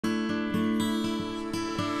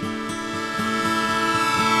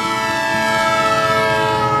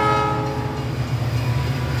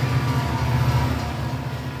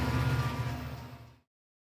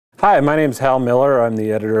Hi, my name is Hal Miller. I'm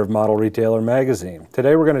the editor of Model Retailer magazine.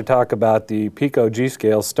 Today we're going to talk about the Piko G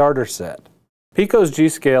Scale starter set. Piko's G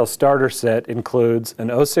Scale starter set includes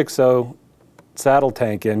an 060 saddle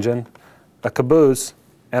tank engine, a caboose,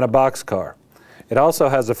 and a boxcar. It also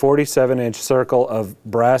has a 47-inch circle of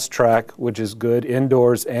brass track, which is good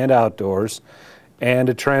indoors and outdoors, and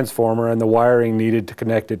a transformer and the wiring needed to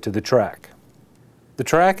connect it to the track. The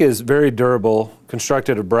track is very durable,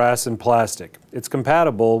 constructed of brass and plastic. It's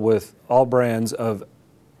compatible with all brands of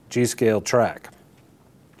G-scale track.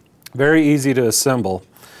 Very easy to assemble.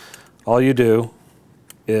 All you do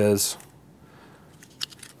is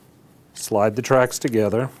slide the tracks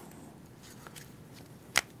together.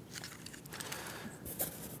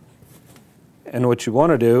 And what you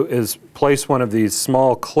want to do is place one of these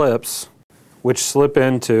small clips which slip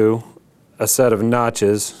into a set of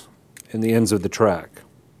notches in the ends of the track.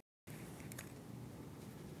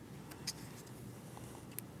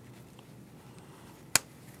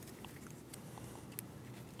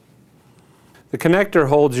 The connector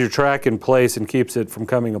holds your track in place and keeps it from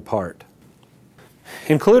coming apart.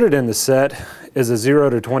 Included in the set is a 0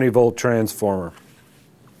 to 20 volt transformer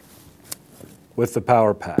with the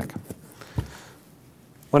power pack.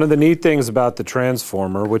 One of the neat things about the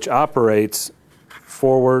transformer, which operates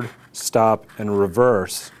forward, stop, and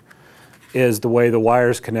reverse, is the way the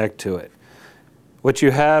wires connect to it. What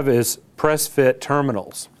you have is press-fit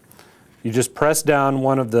terminals. You just press down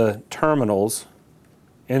one of the terminals,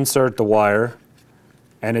 insert the wire,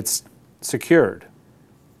 and it's secured.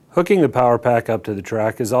 Hooking the power pack up to the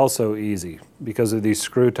track is also easy because of these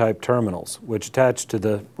screw-type terminals, which attach to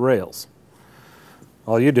the rails.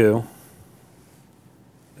 All you do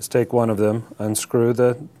is take one of them, unscrew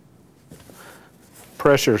the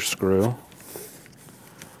pressure screw,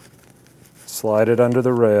 slide it under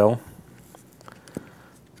the rail,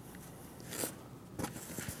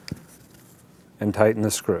 and tighten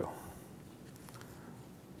the screw.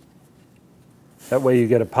 That way you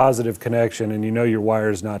get a positive connection and you know your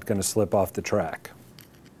wire is not going to slip off the track.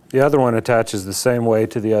 The other one attaches the same way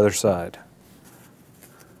to the other side.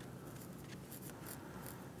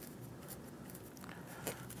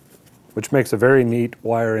 Which makes a very neat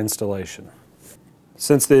wire installation.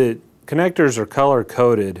 Since the connectors are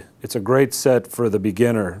color-coded, it's a great set for the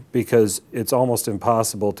beginner because it's almost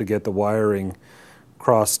impossible to get the wiring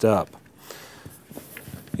crossed up.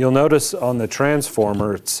 You'll notice on the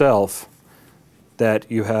transformer itself that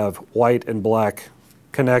you have white and black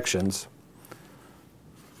connections.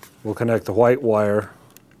 We'll connect the white wire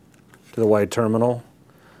to the white terminal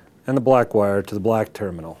and the black wire to the black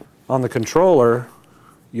terminal. On the controller,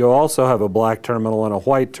 you'll also have a black terminal and a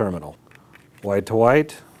white terminal. White to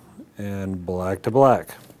white and black to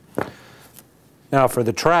black. Now for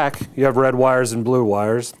the track, you have red wires and blue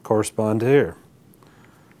wires correspond to here.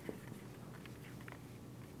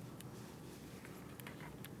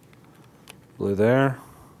 Blue there,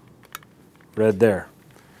 red there.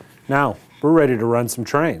 Now, we're ready to run some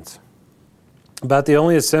trains. About the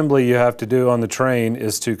only assembly you have to do on the train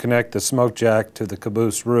is to connect the smoke jack to the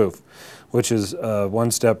caboose roof, which is a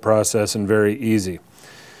one-step process and very easy.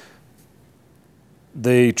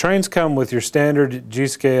 The trains come with your standard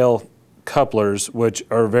G-scale couplers, which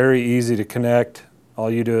are very easy to connect.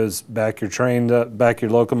 All you do is back your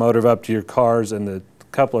locomotive up to your cars and the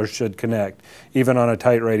couplers should connect, even on a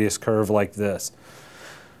tight radius curve like this.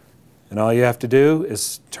 And all you have to do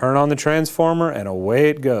is turn on the transformer and away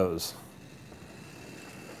it goes.